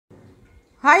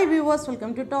Hi viewers,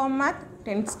 welcome to TAM Math,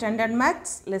 10th Standard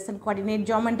Maths, Lesson Coordinate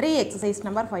Geometry, Exercise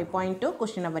number 5.2,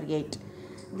 Question number 8.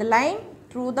 The line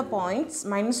through the points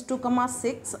minus 2,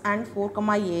 6 and 4,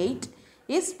 8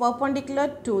 is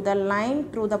perpendicular to the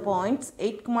line through the points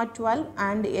 8, 12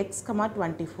 and x,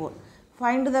 24.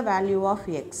 Find the value of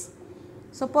x.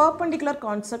 So, perpendicular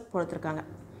concept கொடுத்திருக்காங்க.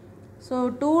 So,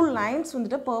 two lines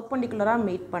வந்துட்டு perpendicular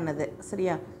meet பண்ணுது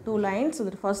சரியா two lines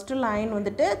வந்துட்டு first line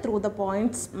வந்துட்டு through the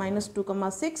points minus 2,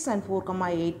 6 and 4,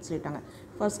 8 சொல்லிட்டாங்க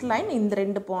first line இந்த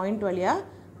ரெண்டு point வழியா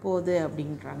போகுது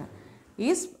அப்படின்றாங்க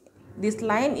is this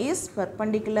line is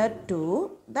perpendicular to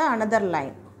the another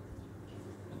line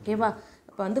ஓகேவா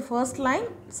இப்போ வந்து first line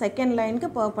second lineக்கு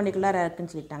perpendicular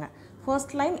இருக்குன்னு சொல்லிட்டாங்க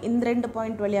first line இந்த ரெண்டு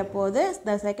point வழியா போகுது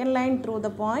the second line through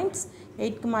the points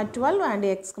 8, 12 and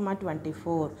x,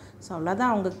 24 so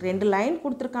அவ்வளோதான் அவங்களுக்கு ரெண்டு லைன்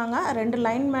கொடுத்துருக்காங்க ரெண்டு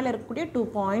லைன் மேலே இருக்கக்கூடிய 2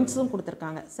 பாயிண்ட்ஸும்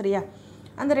கொடுத்துருக்காங்க சரியா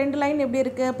அந்த ரெண்டு லைன் எப்படி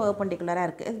இருக்குது பர்பெண்டிகுலராக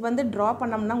இருக்குது இது வந்து ட்ரா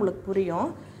பண்ணோம்னா உங்களுக்கு புரியும்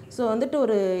ஸோ வந்துட்டு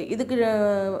ஒரு இதுக்கு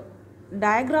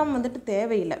டயக்ராம் வந்துட்டு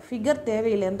தேவையில்லை ஃபிகர்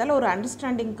தேவையில்லை இருந்தாலும் ஒரு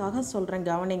அண்டர்ஸ்டாண்டிங்காக சொல்கிறேன்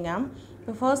கவனிங்க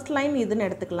இப்போ ஃபர்ஸ்ட் லைன் இதுன்னு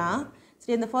எடுத்துக்கலாம்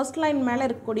சரி இந்த ஃபர்ஸ்ட் லைன் மேலே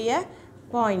இருக்கக்கூடிய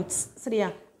பாயிண்ட்ஸ் சரியா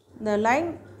இந்த லைன்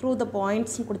த்ரூ த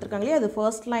பாயிண்ட்ஸ்னு கொடுத்துருக்காங்களே அது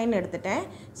ஃபர்ஸ்ட் லைன் எடுத்துட்டேன்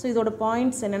ஸோ இதோட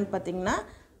பாயிண்ட்ஸ் என்னென்னு பார்த்தீங்கன்னா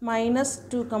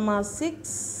 -2,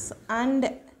 6 அண்ட்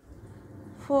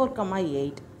 4,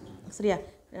 8 சரியா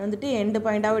வந்துட்டு எண்டு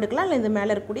பாயிண்ட்டாகவும் எடுக்கலாம் இல்லை இது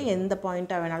மேலே இருக்கக்கூடிய எந்த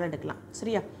பாயிண்ட்டாக வேணாலும் எடுக்கலாம்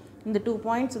சரியா இந்த 2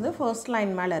 பாயிண்ட்ஸ் வந்து ஃபர்ஸ்ட்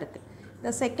லைன் மேலே இருக்குது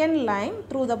the second line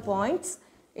through the points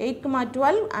 8,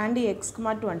 12 and x,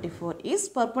 24 is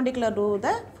perpendicular to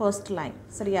the first line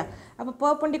சரியா அப்போ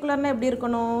perpendicularனா எப்படி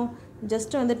இருக்கணும்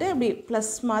ஜஸ்ட் வந்துட்டு இப்படி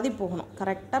ப்ளஸ் மாதிரி போகணும்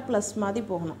கரெக்டாக ப்ளஸ் மாதிரி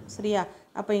போகணும் சரியா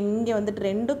அப்போ இங்கே வந்துட்டு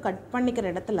ரெண்டும் கட் பண்ணிக்கிற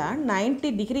இடத்துல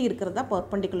 90 டிகிரி இருக்கிறதா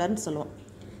perpendicularன்னு சொல்லுவோம்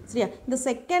சரியா இந்த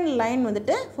செகண்ட் லைன்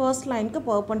வந்துட்டு ஃபர்ஸ்ட் லைனுக்கு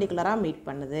perpendicularராக மீட்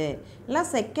பண்ணுது இல்லை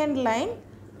செகண்ட்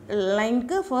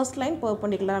லைனுக்கு ஃபர்ஸ்ட் லைன்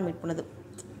perpendicularராக மீட் பண்ணுது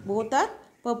both are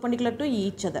perpendicular to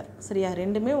each other சரியா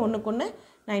ரெண்டுமே ஒன்றுக்கு ஒன்று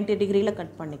 90 டிகிரியில்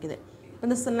கட் பண்ணிக்குது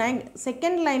இந்த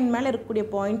செகண்ட் லைன் மேலே இருக்கக்கூடிய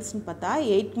பாயிண்ட்ஸ்னு பார்த்தா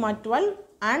 8, 12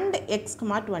 அண்ட் x,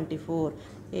 24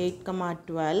 8,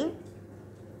 12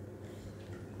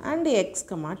 அண்ட் x,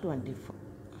 24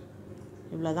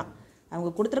 இவ்வளோதான் அவங்க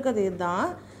கொடுத்துருக்கிறது இதுதான்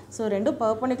ஸோ ரெண்டும்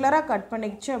பர்பெண்டிகுலராக கட்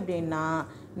பண்ணிக்கிச்சு அப்படின்னா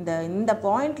இந்த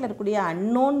பாயிண்டில் இருக்கக்கூடிய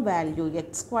unknown value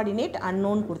X coordinate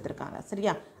unknown கொடுத்துருக்காங்க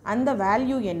சரியா அந்த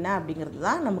வேல்யூ என்ன அப்படிங்கிறது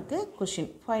தான் நமக்கு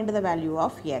question find the value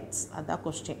of X அதுதான்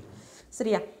கொஸ்டின்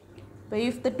சரியா இப்போ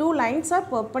if the two lines R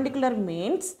perpendicular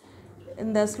means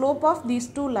the slope of these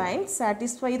two lines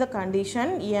satisfy the condition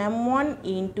m1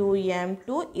 into m2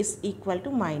 is equal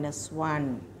to -1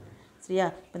 சரியா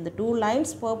இந்த டூ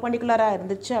லைன்ஸ் பர்பெண்டிகுலராக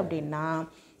இருந்துச்சு அப்படின்னா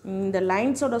இந்த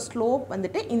லைன்ஸோட slope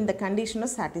வந்துட்டு இந்த கண்டிஷனை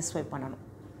சாட்டிஸ்ஃபை பண்ணணும்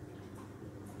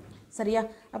சரியா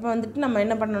அப்போ வந்துட்டு நம்ம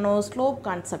என்ன பண்ணணும் ஸ்லோப்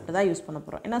கான்செப்ட் தான் யூஸ் பண்ண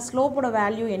போகிறோம் ஏன்னா ஸ்லோப்போட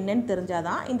வேல்யூ என்னன்னு தெரிஞ்சால்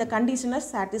தான் இந்த கண்டிஷனை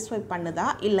சாட்டிஸ்ஃபை பண்ணுதா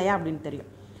இல்லையா அப்படின்னு தெரியும்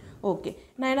ஓகே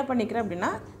நான் என்ன பண்ணிக்கிறேன் அப்படின்னா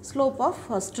slope of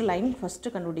first line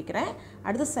first கண்டுபிடிக்கிறேன்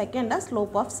அடுத்து செகண்டாக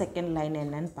ஸ்லோப் ஆஃப் செகண்ட் லைன்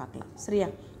என்னன்னு பார்க்கலாம் சரியா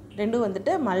ரெண்டும்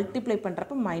வந்துட்டு மல்டிப்ளை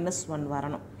பண்ணுறப்ப -1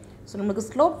 வரணும் ஸோ நமக்கு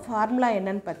ஸ்லோப் ஃபார்முலா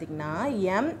என்னன்னு பார்த்தீங்கன்னா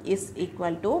m is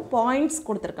equal to points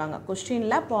கொடுத்துருக்காங்க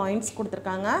கொஸ்டினில் பாயிண்ட்ஸ்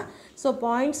கொடுத்துருக்காங்க ஸோ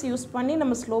பாயிண்ட்ஸ் யூஸ் பண்ணி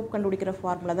நம்ம ஸ்லோப் கண்டுபிடிக்கிற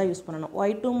ஃபார்முலா தான் யூஸ் பண்ணணும்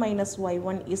y2 -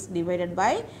 y1 is divided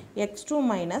by x2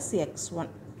 - x1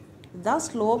 இதுதான்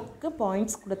ஸ்லோப்புக்கு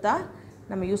பாயிண்ட்ஸ் கொடுத்தா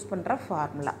நம்ம யூஸ் பண்ணுற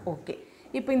ஃபார்முலா ஓகே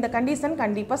இப்போ இந்த கண்டிஷன்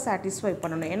கண்டிப்பாக சாட்டிஸ்ஃபை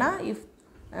பண்ணணும் ஏன்னா if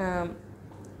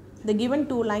the given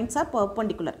two lines are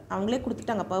perpendicular அவங்களே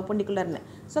கொடுத்துட்டாங்க perpendicularனு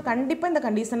ஸோ கண்டிப்பாக இந்த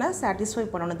கண்டிஷனை சாட்டிஸ்ஃபை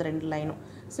பண்ணணும் இந்த ரெண்டு லைனும்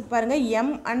ஸோ பாருங்கள்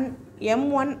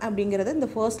m1 அப்படிங்கிறது இந்த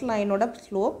ஃபர்ஸ்ட் லைனோட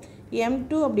ஸ்லோப்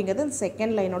m2 அப்படிங்கிறது இந்த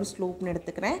செகண்ட் லைனோட ஸ்லோப்னு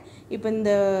எடுத்துக்கிறேன் இப்போ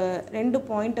இந்த ரெண்டு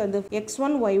பாயிண்ட் வந்து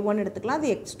x1 y1 எடுத்துக்கலாம்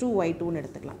அது x2 y2ன்னு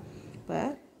எடுத்துக்கலாம் இப்போ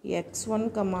x1,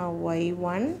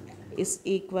 y1 is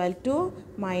equal to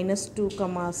 -2,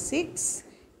 6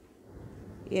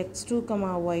 x2,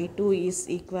 y2 is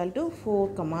equal to 4,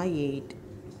 8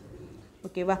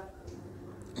 ஓகேவா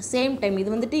சேம் டைம் இது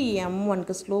வந்துட்டு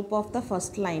m1க்கு ஸ்லோப் ஆஃப் த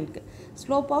ஃபர்ஸ்ட் லைனுக்கு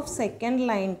ஸ்லோப் ஆஃப் செகண்ட்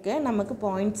லைனுக்கு நமக்கு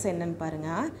பாயிண்ட்ஸ் என்னன்னு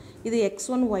பாருங்கள் இது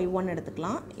x1 y1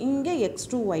 எடுத்துக்கலாம் இங்கே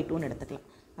x2 y2ன்னு எடுத்துக்கலாம்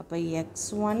அப்போ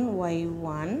x1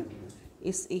 y1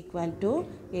 is equal to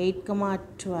 8,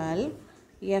 12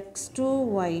 x2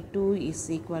 y2 is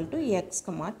equal to x,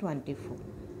 24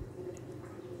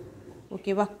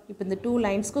 ஓகேவா இப்போ இந்த டூ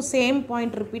லைன்ஸ்க்கும் சேம்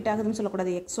பாயிண்ட் ரிப்பீட் ஆகுதுன்னு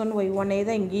சொல்லக்கூடாது x1 y1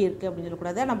 தான் இங்கேயே இருக்குது அப்படின்னு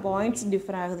சொல்லக்கூடாது ஆனால் பாயிண்ட்ஸ்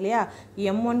டிஃபர் ஆகுது இல்லையா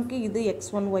m1க்கு இது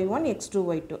x1 y1 x2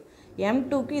 y2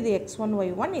 m2க்கு இது x1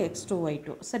 y1 x2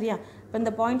 y2 சரியா இப்போ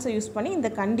இந்த பாயிண்ட்ஸை யூஸ் பண்ணி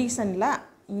இந்த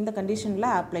கண்டிஷனில்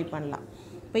அப்ளை பண்ணலாம்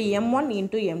இப்போ m1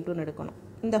 into m2ன்னு எடுக்கணும்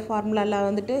இந்த ஃபார்முலாவில்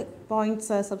வந்துட்டு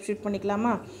பாயிண்ட்ஸை சப்ஸ்டியூட்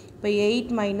பண்ணிக்கலாமா இப்போ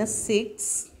 8 minus 6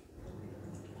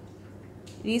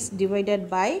 is divided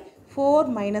by 4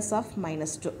 minus of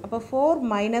minus 2. அப்போ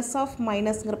 4 minus of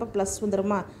minusங்கிறப்ப ப்ளஸ்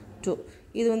வந்துருமா 2.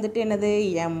 இது வந்துட்டு என்னது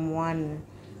m1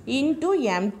 into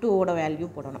m2 ஓட வேல்யூ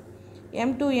போடணும்.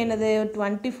 m2 என்னது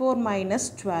 24 minus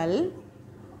 12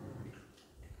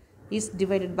 is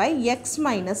divided by x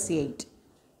minus 8.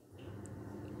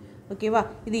 ஓகேவா,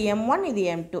 இது m1 இது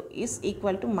m2 is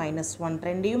equal to -1.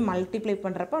 ரெண்டையும் மல்டிப்ளை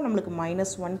பண்ணுறப்ப நம்மளுக்கு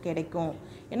 -1 கிடைக்கும்.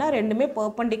 ஏன்னா ரெண்டுமே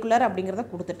பர்பண்டிகுலர் அப்படிங்கிறத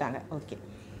கொடுத்துட்டாங்க. ஓகே,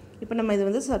 இப்போ நம்ம இது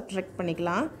வந்து சப்ட்ராக்ட்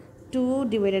பண்ணிக்கலாம். 2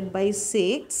 divided by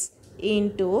 6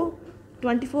 into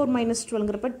 24 minus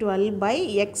 12ங்கிறப்ப 12 by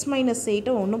x minus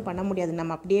 8 ஒன்றும் பண்ண முடியாது,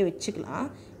 நம்ம அப்படியே வச்சுக்கலாம்.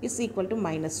 is equal to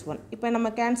 -1. இப்போ நம்ம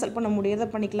கேன்சல் பண்ண முடியாத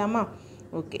பண்ணிக்கலாமா?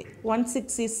 ஓகே, 1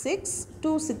 6 is 6,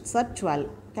 2 6 are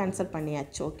 12, கேன்சல்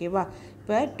பண்ணியாச்சு. ஓகேவா,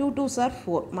 இப்போ 2 2s are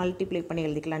 4, மல்டிப்ளை பண்ணி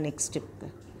எழுதிக்கலாம். நெக்ஸ்ட் ஸ்டெப்புக்கு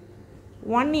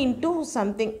 1 into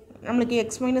something, நம்மளுக்கு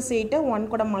x minus 8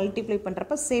 1 கூட மல்டிப்ளை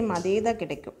பண்ணுறப்ப சேம் அதே தான்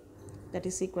கிடைக்கும். that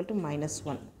is equal to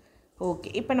 -1. Okay,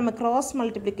 இப்போ நம்ம கிராஸ்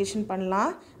மல்டிப்ளிகேஷன்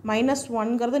பண்ணலாம்.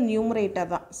 -1ங்கிறது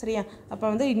நியூமரேட்டர் தான், சரியா? அப்போ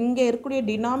வந்து இங்கே இருக்கக்கூடிய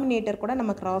டினாமினேட்டர் கூட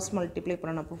நம்ம கிராஸ் மல்டிப்ளை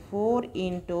பண்ணணும். அப்போ 4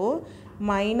 into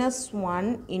 -1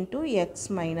 into x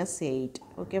minus 8.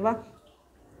 ஓகேவா,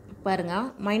 பாருங்க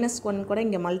 -1 கூட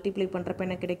இங்கே மல்டிப்ளை பண்ணுறப்ப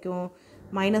என்ன கிடைக்கும்?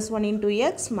 -1 into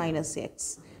x minus x,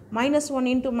 -1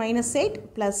 into -8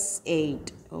 plus 8.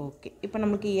 Okay, இப்போ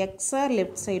நமக்கு எக்ஸை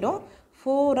லெஃப்ட் சைடும்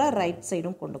 4 ரைட்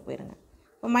சைடும் கொண்டு போயிருங்க.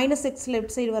 இப்போ -x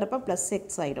லெஃப்ட் சைடு வரப்போ +x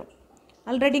ஆகிடும்.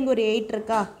 ஆல்ரெடி இங்கே ஒரு 8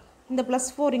 இருக்கா, இந்த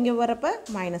 +4 இங்கே வரப்போ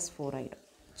 -4 ஆகிடும்.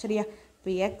 சரியா,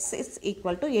 இப்போ x is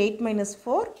equal to 8 minus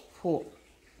 4, 4.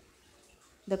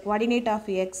 The coordinate of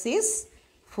x is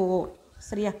 4.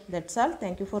 சரியா, that's all.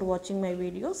 Thank you for watching my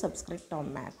video. Subscribe TAM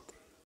Math.